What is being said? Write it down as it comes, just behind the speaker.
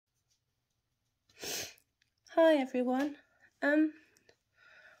Hi everyone. I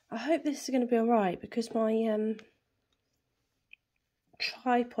hope this is going to be alright because my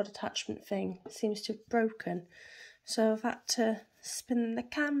tripod attachment thing seems to have broken, so I've had to spin the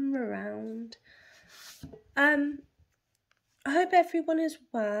camera around. I hope everyone is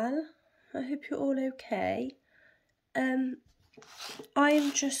well. I hope you're all okay. I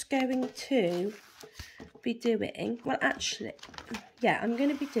am just going to be doing, I'm going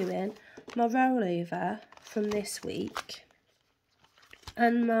to be doing my rollover from this week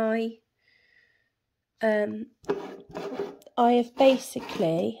and my I have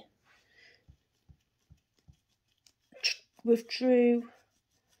basically withdrew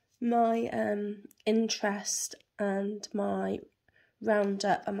my interest and my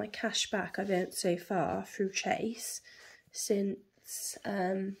roundup and my cash back I've earned so far through Chase since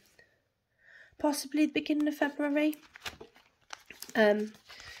possibly the beginning of February.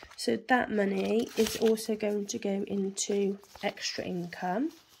 So that money is also going to go into extra income.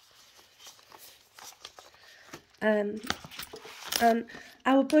 Our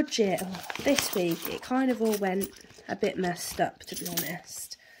budget this week, it kind of all went a bit messed up, to be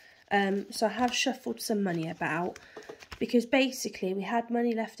honest. So I have shuffled some money about because basically we had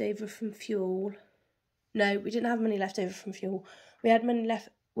money left over from fuel. No, we didn't have money left over from fuel. We had money left.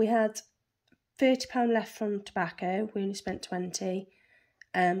 We had £30 left from tobacco. We only spent 20,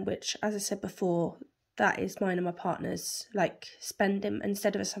 which, as I said before, that is mine and my partner's. Like spending,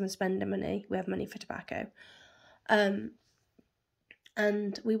 instead of us having spending money, we have money for tobacco. And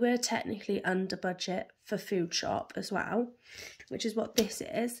we were technically under budget for food shop as well, which is what this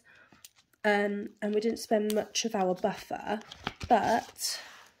is. And we didn't spend much of our buffer, but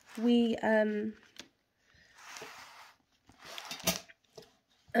we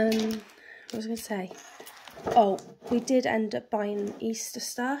what was I going to say? Oh, we did end up buying Easter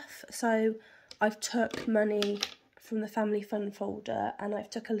stuff. So I've took money from the family fund folder and I've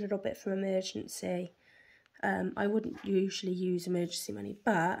took a little bit from emergency. I wouldn't usually use emergency money,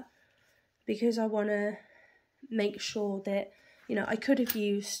 but because I want to make sure that, you know, I could have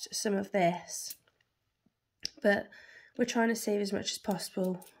used some of this, but we're trying to save as much as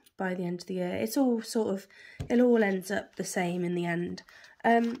possible by the end of the year. It's all it all ends up the same in the end.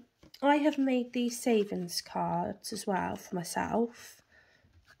 I have made these savings cards as well for myself.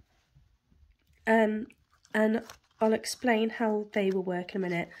 And I'll explain how they will work in a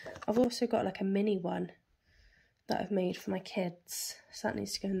minute. I've also got like a mini one that I've made for my kids, so that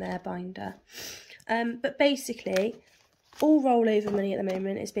needs to go in their binder. But basically, all rollover money at the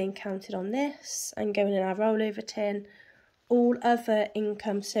moment is being counted on this and going in our rollover tin. All other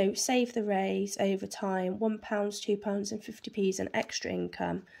income, so save the raise, overtime, £1, £2 and 50p's and extra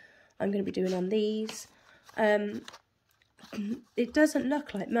income, I'm going to be doing on these. It doesn't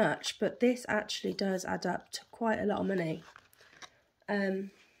look like much, but this actually does add up to quite a lot of money. I've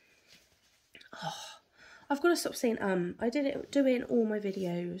got to stop saying I do it in all my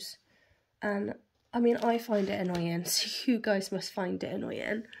videos, and I mean I find it annoying, so you guys must find it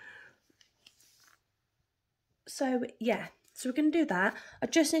annoying. So yeah, so we're going to do that. I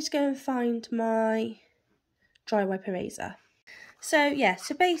just need to go and find my dry wipe eraser. So yeah,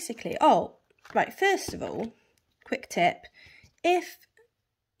 so basically, first of all, quick tip, if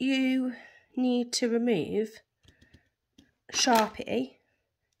you need to remove Sharpie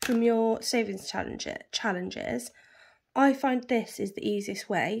from your savings challenges, I find this is the easiest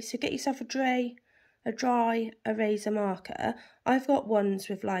way. So get yourself a dry eraser marker. I've got ones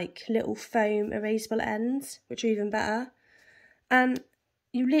with like little foam erasable ends, which are even better. And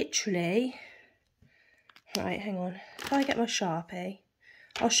you literally, right, hang on, if I get my Sharpie,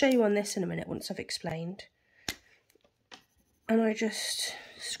 I'll show you on this in a minute once I've explained. And I just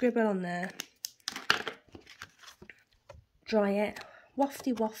scribble on there, dry it,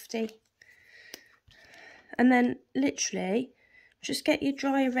 wafty, and then literally just get your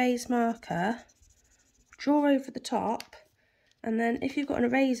dry erase marker, draw over the top, and then if you've got an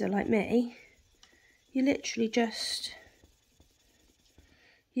eraser like me, you literally just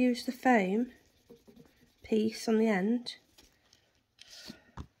use the foam piece on the end.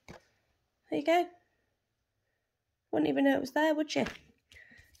 There you go. Wouldn't even know it was there, would you?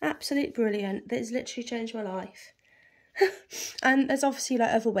 Absolutely brilliant. That has literally changed my life. And there's obviously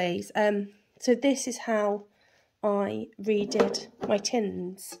like other ways. So this is how I redid my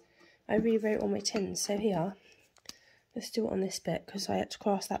tins. I rewrote all my tins. So here, let's do it on this bit because I had to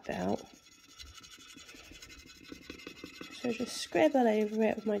cross that bit out. So just scribble over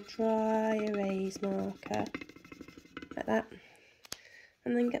it with my dry erase marker, like that.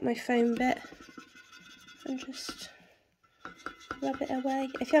 And then get my foam bit and just rub it away.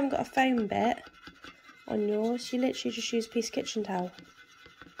 If you haven't got a foam bit, on yours. You literally just use a piece of kitchen towel.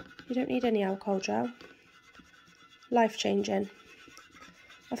 You don't need any alcohol gel. Life changing.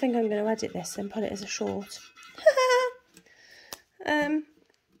 I think I'm going to edit this and put it as a short.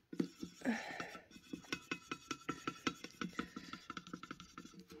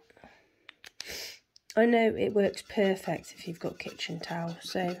 I know it works perfect if you've got kitchen towel,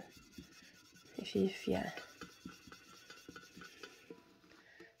 so yeah.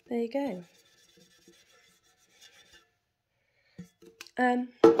 There you go.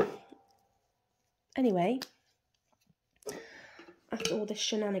 Anyway, after all this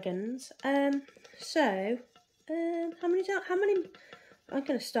shenanigans, so how many I'm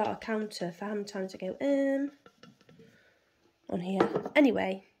going to start a counter for how many times I go on here.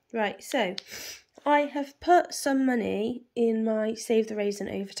 Anyway, right, so I have put some money in my Save the Raisin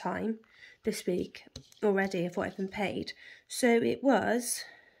overtime this week already of what I've been paid. So it was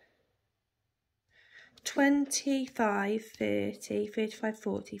 25, 30, 35,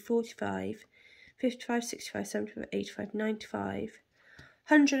 40, 45, 55, 65, 75, 85, 95,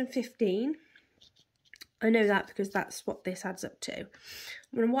 115. I know that because that's what this adds up to.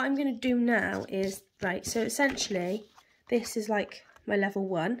 And what I'm going to do now is, right, so essentially this is like my level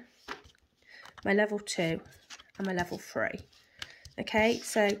 1, my level 2 and my level 3. Okay,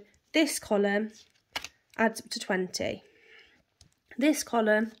 so this column adds up to 20. This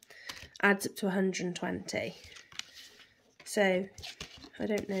column adds up to 120. So I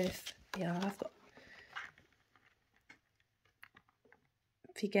don't know if, yeah, I've got,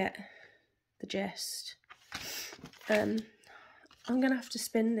 if you get the gist. I'm going to have to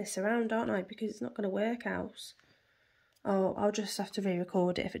spin this around, aren't I? Because it's not going to work out. Oh, I'll just have to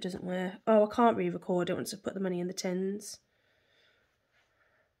re-record it if it doesn't work. Oh, I can't re-record it once I put the money in the tins.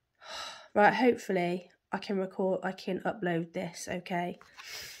 Right, hopefully I can upload this, okay.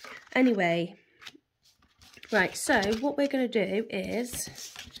 Anyway, right, so what we're going to do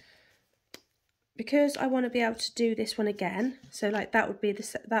is, because I want to be able to do this one again, so like that would be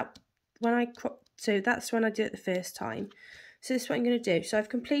so that's when I do it the first time. So this is what I'm going to do. So I've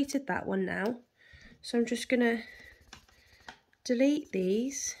completed that one now. So I'm just going to delete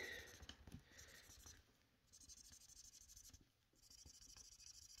these.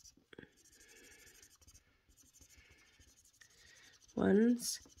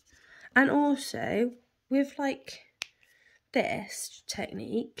 Ones. And also, with like this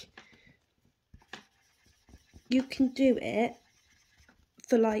technique, you can do it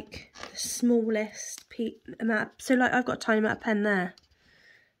for like the smallest amount. So like I've got a tiny amount of pen there.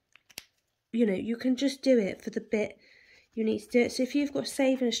 You know, you can just do it for the bit you need to do it. So if you've got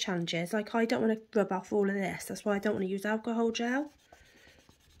savings challenges, like I don't want to rub off all of this. That's why I don't want to use alcohol gel.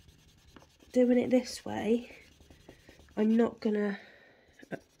 Doing it this way, I'm not going to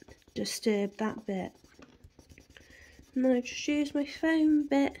disturb that bit. And then I just use my foam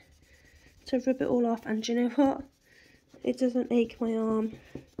bit to rub it all off. And do you know what? It doesn't ache my arm.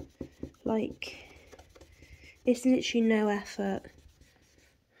 Like, it's literally no effort.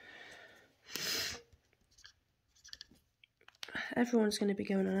 Everyone's going to be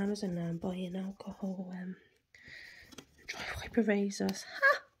going on Amazon now and buying alcohol dry wipe erasers.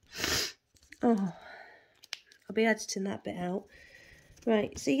 Ha! Oh, I'll be editing that bit out.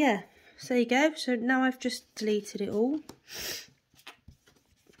 Right, so yeah, so there you go. So now I've just deleted it all.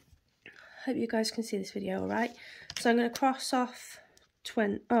 Hope you guys can see this video all right. So I'm going to cross off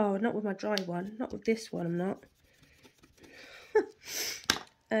 20. Oh, not with my dry one. Not with this one, I'm not.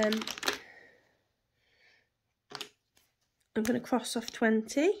 I'm going to cross off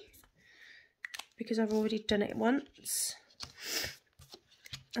 20 because I've already done it once.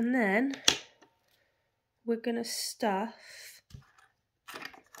 And then we're going to stuff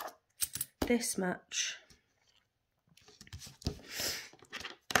this much.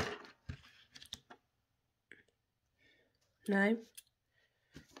 No.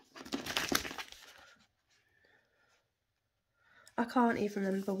 I can't even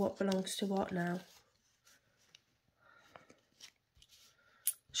remember what belongs to what now.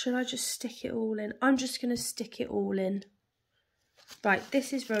 Should I just stick it all in? I'm just going to stick it all in. Right,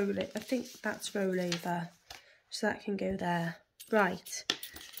 this is roll. I think that's roll over. So that can go there. Right.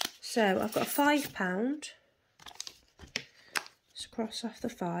 So I've got a £5. Let's cross off the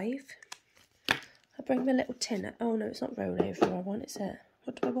 5. I'll bring my little tin. Oh no, it's not roll over I want, is it?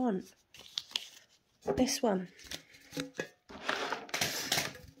 What do I want? This one.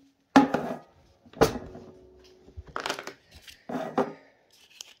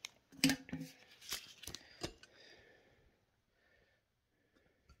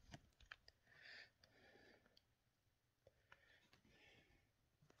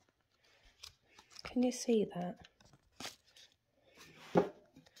 Can you see that?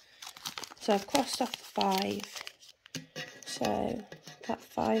 So I've crossed off the 5. So that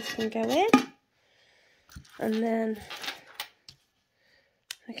 5 can go in. And then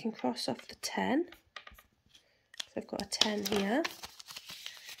I can cross off the 10. So I've got a 10 here.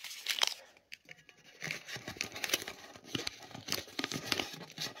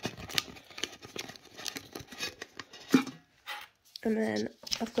 And then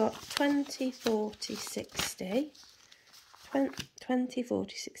I've got 20, 40, 60. 20,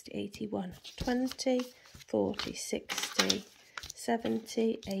 40, 60, 81. 20, 40, 60,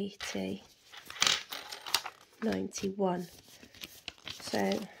 70, 80, 91.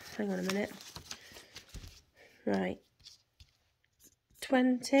 So, hang on a minute. Right.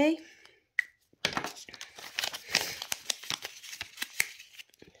 20.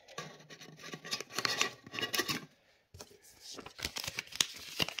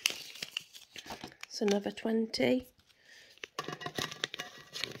 So another 20.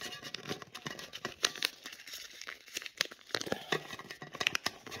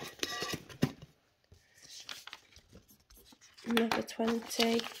 Another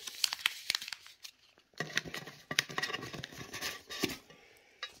 20.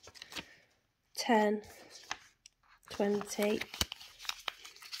 $10, $20,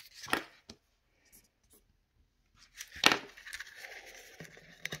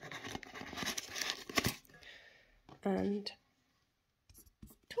 and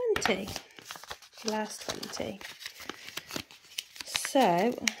 20. The last 20.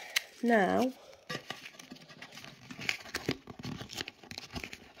 So now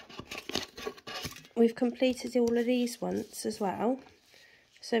we've completed all of these ones as well.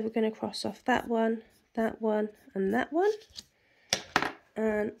 So we're going to cross off that one, and that one.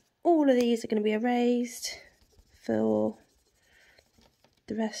 And all of these are going to be erased for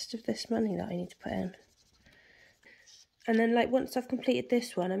the rest of this money that I need to put in. And then, like, once I've completed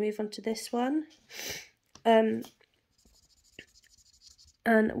this one, I move on to this one. And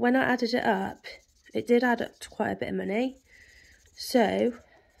when I added it up, it did add up to quite a bit of money. So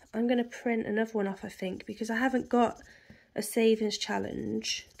I'm going to print another one off, I think, because I haven't got a savings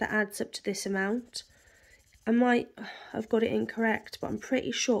challenge that adds up to this amount. I might have got it incorrect, but I'm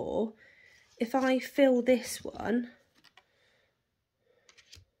pretty sure if I fill this one,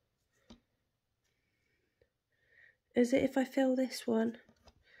 is it if I fill this one?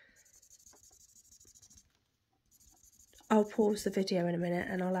 I'll pause the video in a minute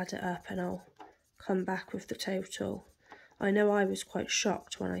and I'll add it up and I'll come back with the total. I know I was quite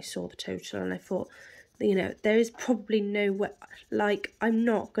shocked when I saw the total and I thought, you know, there is probably no way, like, I'm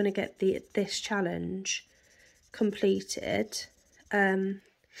not going to get this challenge completed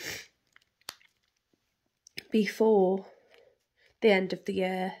before the end of the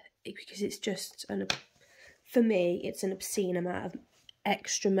year, because it's just, for me, it's an obscene amount of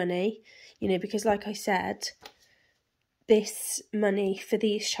extra money, you know, because like I said, this money for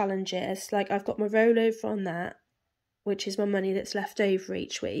these challenges, like I've got my rollover on that, which is my money that's left over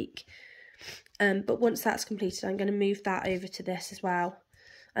each week. But once that's completed, I'm going to move that over to this as well.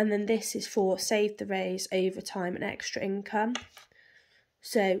 And then this is for Save the Raise, overtime and extra income.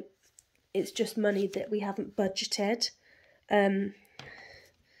 So it's just money that we haven't budgeted. So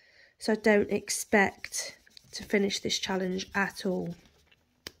I don't expect to finish this challenge at all.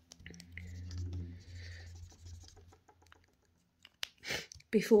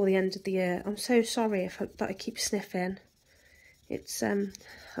 Before the end of the year. I'm so sorry that I keep sniffing. It's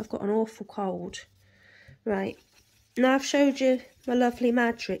I've got an awful cold. Right, now I've showed you my lovely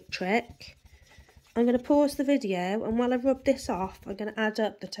magic trick. I'm going to pause the video, and while I rub this off, I'm going to add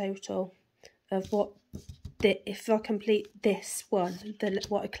up the total of what if I complete this one,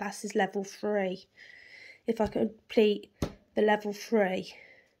 what I class as level 3. If I complete the level 3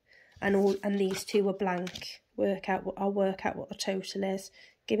 and these two are blank, I'll work out what the total is.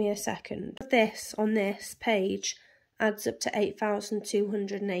 Give me a second. This on this page adds up to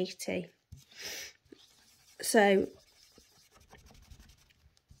 8,280. So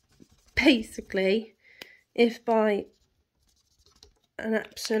basically, if by an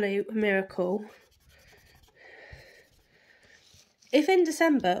absolute miracle, if in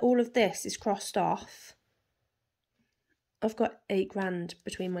December all of this is crossed off, I've got 8 grand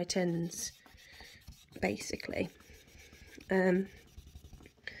between my tins, basically,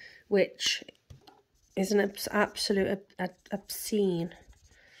 which is an absolute obscene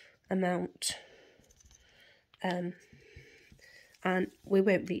amount, and we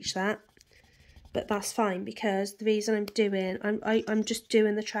won't reach that, but that's fine, because the reason I'm just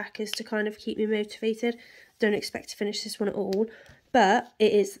doing the trackers to kind of keep me motivated. Don't expect to finish this one at all, but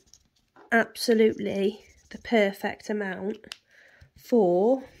it is absolutely the perfect amount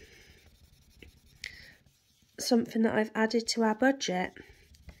for something that I've added to our budget,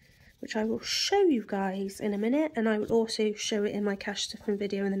 which I will show you guys in a minute, and I will also show it in my cash stuffing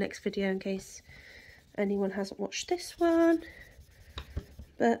video in the next video in case anyone hasn't watched this one.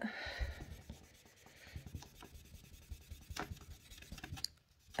 But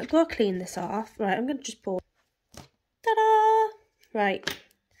I've got to clean this off. Right, I'm going to just pour. Ta-da! Right.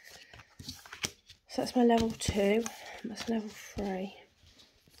 So that's my level 2. That's level 3.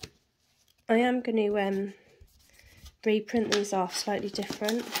 I am going to reprint these off slightly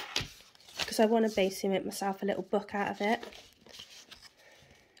different because I want to basically make myself a little book out of it.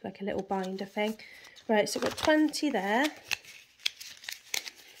 Like a little binder thing. Right, so I've got 20 there.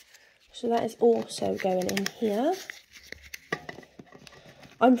 So that is also going in here.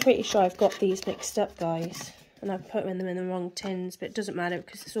 I'm pretty sure I've got these mixed up, guys, and I've put them in the wrong tins, but it doesn't matter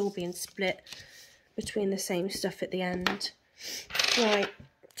because it's all being split between the same stuff at the end. Right,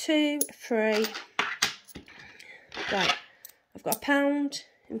 2, 3. Right, I've got £1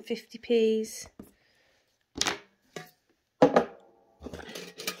 and 50p's. So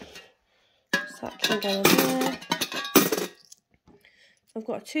that can go in there. I've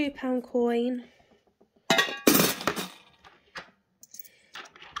got a £2 coin.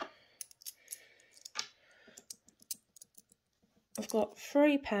 I've got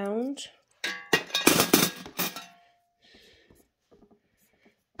 £3.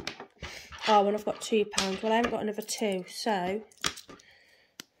 Oh, and I've got £2. Well, I haven't got another 2, so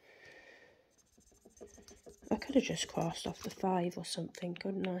I could have just crossed off the 5 or something,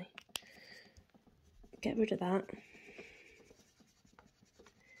 couldn't I? Get rid of that.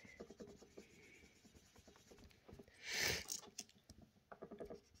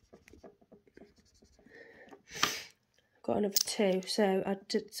 Got another 2, so I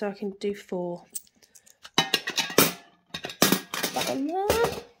can do 4. That one there.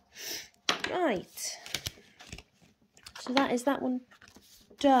 Right. So that is that one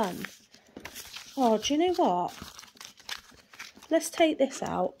done. Oh, do you know what? Let's take this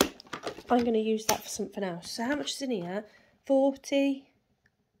out. I'm going to use that for something else. So how much is in here? 40,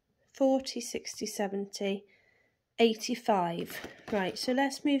 60, 70, 85. Right, so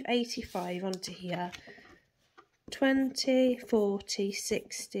let's move 85 onto here. 20, 40,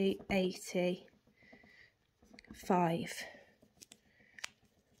 60, 80, 5.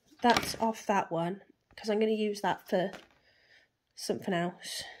 That's off that one because I'm going to use that for something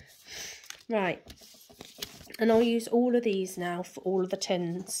else. Right, and I'll use all of these now for all of the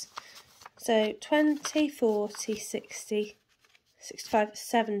tins. So 20, 40, 60, 65,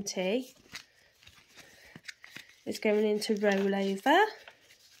 70 is going into rollover.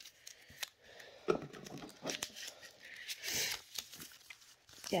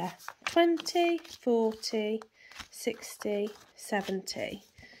 Yeah, 20, 40, 60, 70.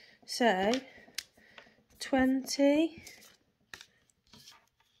 So 20,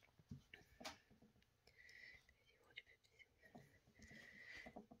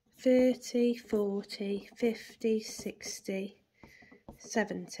 30, 40, 50, 60,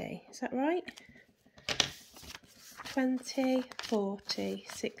 70. Is that right? 20, 40,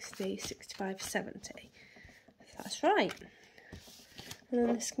 60, 65, 70. That's right. And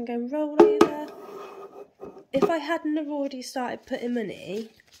then this can go and roll over. If I hadn't have already started putting money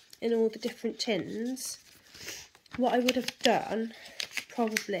in all the different tins, what I would have done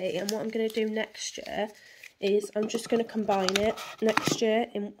probably, and what I'm going to do next year, is I'm just going to combine it next year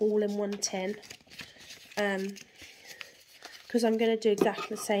all in one tin. Because I'm going to do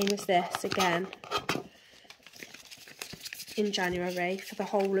exactly the same as this again in January for the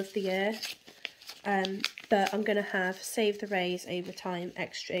whole of the year. But I'm going to have Save the Raise, Overtime,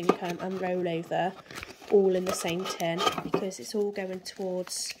 Extra Income and Rollover all in the same tin because it's all going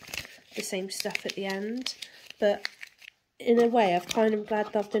towards the same stuff at the end. But in a way, I'm kind of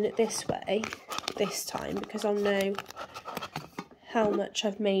glad that I've done it this way this time because I'll know how much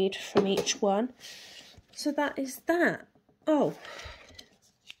I've made from each one. So that is that. Oh,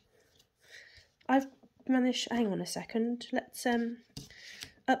 I've managed, hang on a second, let's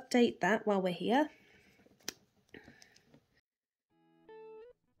update that while we're here.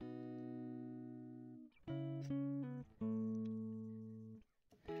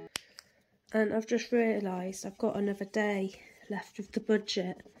 And I've just realised I've got another day left of the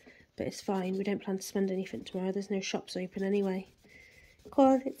budget, but it's fine, we don't plan to spend anything tomorrow, there's no shops open anyway,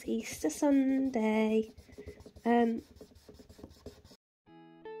 because it's Easter Sunday.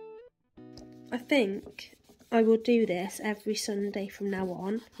 I think I will do this every Sunday from now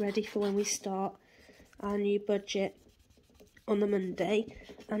on, ready for when we start our new budget on the Monday.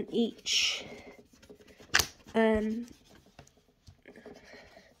 and each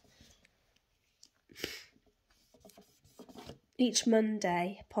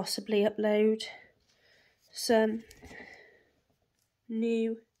Monday possibly upload some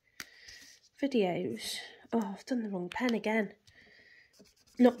new videos. Oh, I've done the wrong pen again.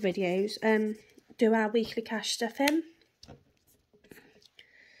 Not videos, do our weekly cash stuff in.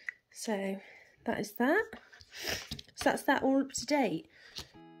 So that is that. So that's that all up to date.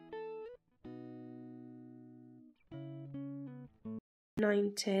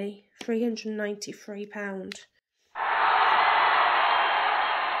 £393.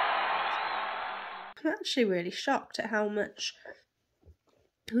 I'm actually really shocked at how much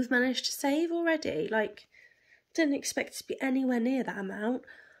we've managed to save already. Like, didn't expect it to be anywhere near that amount.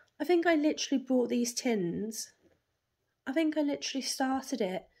 I think I literally bought these tins. I think I literally started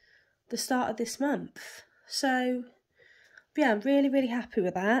it the start of this month. So yeah, I'm really, really happy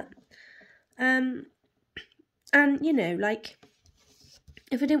with that. And you know, like,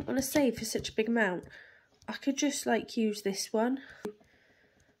 if I didn't want to save for such a big amount, I could just like use this one.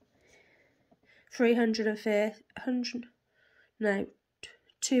 230.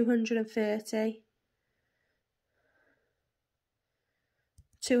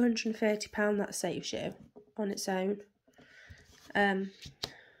 £230 that saves you on its own.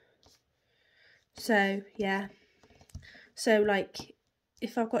 So yeah. So like,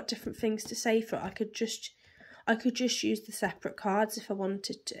 if I've got different things to save for, I could just use the separate cards if I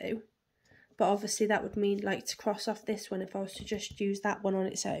wanted to. But obviously that would mean like to cross off this one. If I was to just use that one on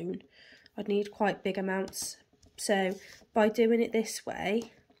its own, I'd need quite big amounts. So by doing it this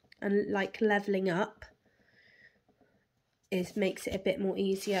way and like levelling up, makes it a bit more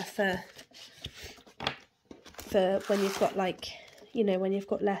easier for when you've got, like, you know, when you've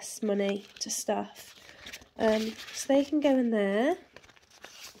got less money to stuff. So they can go in there.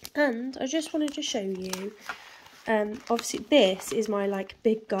 And I just wanted to show you, obviously this is my like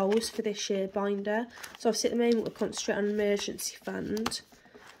big goals for this year binder. So obviously at the moment we'll concentrate on emergency fund,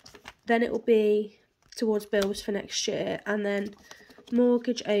 then it will be towards bills for next year, and then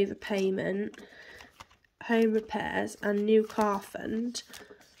mortgage overpayment, home repairs and new car fund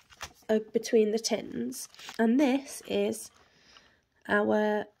between the tins. And this is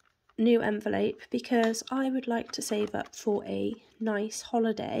our new envelope because I would like to save up for a nice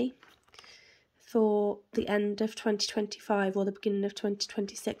holiday for the end of 2025 or the beginning of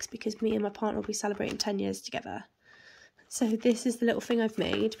 2026, because me and my partner will be celebrating 10 years together. So this is the little thing I've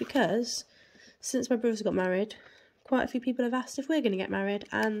made because since my brothers got married, quite a few people have asked if we're going to get married,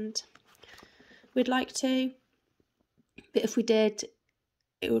 and we'd like to, but if we did,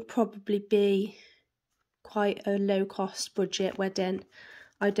 it would probably be quite a low cost budget wedding.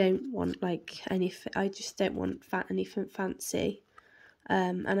 I don't want like anything, I just don't want anything fancy,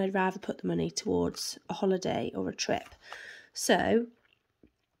 and I'd rather put the money towards a holiday or a trip. So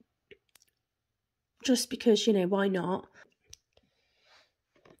just because, you know, why not?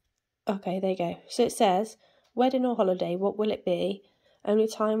 Okay, there you go. So it says, wedding or holiday, what will it be? Only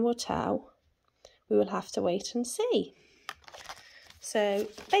time will tell. We will have to wait and see. So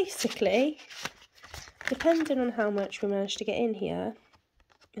basically, depending on how much we manage to get in here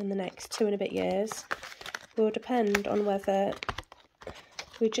in the next 2 and a bit years, will depend on whether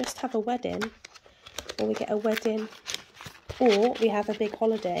we just have a wedding, or we get a wedding, or we have a big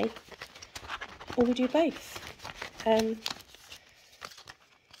holiday, or we do both.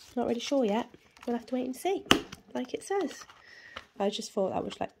 Not really sure yet. We'll have to wait and see, like it says. I just thought that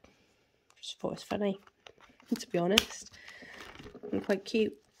was like, it was funny, to be honest, and quite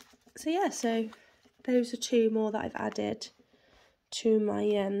cute. So yeah, so those are 2 more that I've added to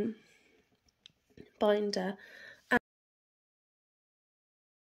my binder. And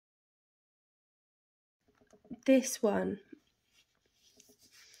this one,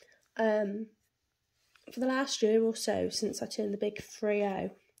 for the last year or so, since I turned the big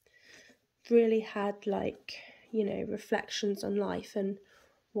 3-0, really had, like, you know, reflections on life and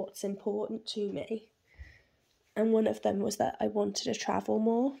what's important to me. And one of them was that I wanted to travel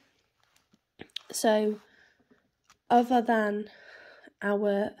more. So other than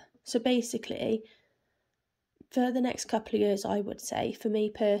so basically, for the next couple of years, I would say, for me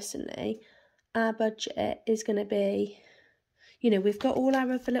personally, our budget is going to be, you know, we've got all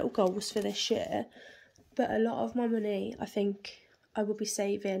our other little goals for this year, but a lot of my money, I think, I will be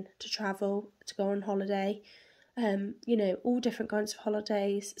saving to travel, to go on holiday, you know, all different kinds of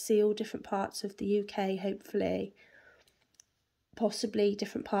holidays, see all different parts of the UK, hopefully, possibly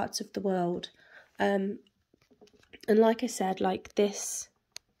different parts of the world. And like I said, like, this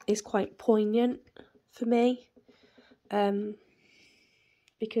is quite poignant for me,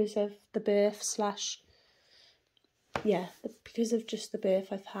 because of the birth slash, yeah, because of just the birth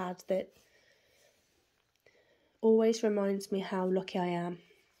I've had, that always reminds me how lucky I am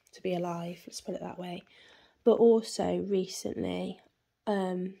to be alive, let's put it that way. But also recently,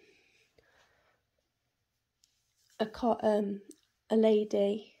 a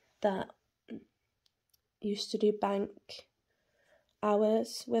lady that used to do bank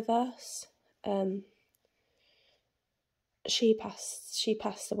hours with us, she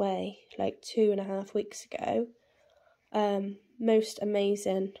passed away like 2.5 weeks ago. Most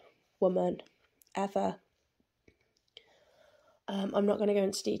amazing woman ever. I'm not going to go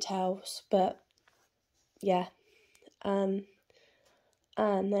into details, but yeah. And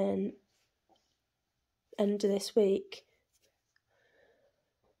then end of this week,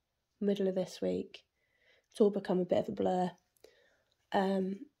 middle of this week, it's all become a bit of a blur.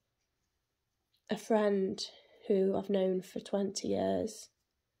 A friend who I've known for 20 years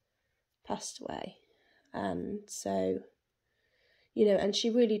passed away, and so, you know, and she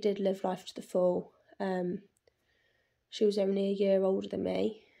really did live life to the full. She was only a year older than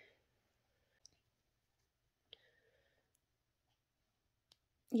me.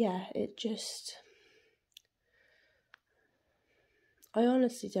 Yeah, it just, I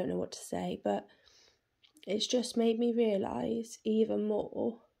honestly don't know what to say, but it's just made me realise even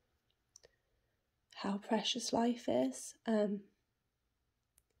more how precious life is. And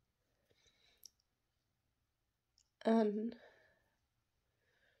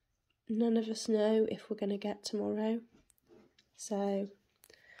none of us know if we're going to get tomorrow. So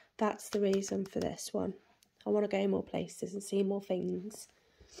that's the reason for this one. I want to go more places and see more things.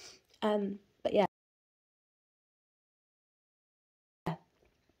 But yeah,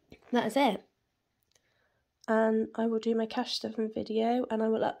 that is it. And I will do my cash stuffing video and I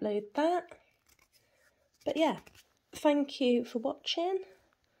will upload that. But yeah, thank you for watching.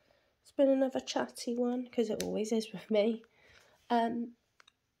 It's been another chatty one, because it always is with me.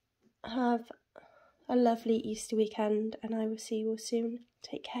 Have a lovely Easter weekend, and I will see you all soon.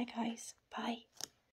 Take care, guys. Bye.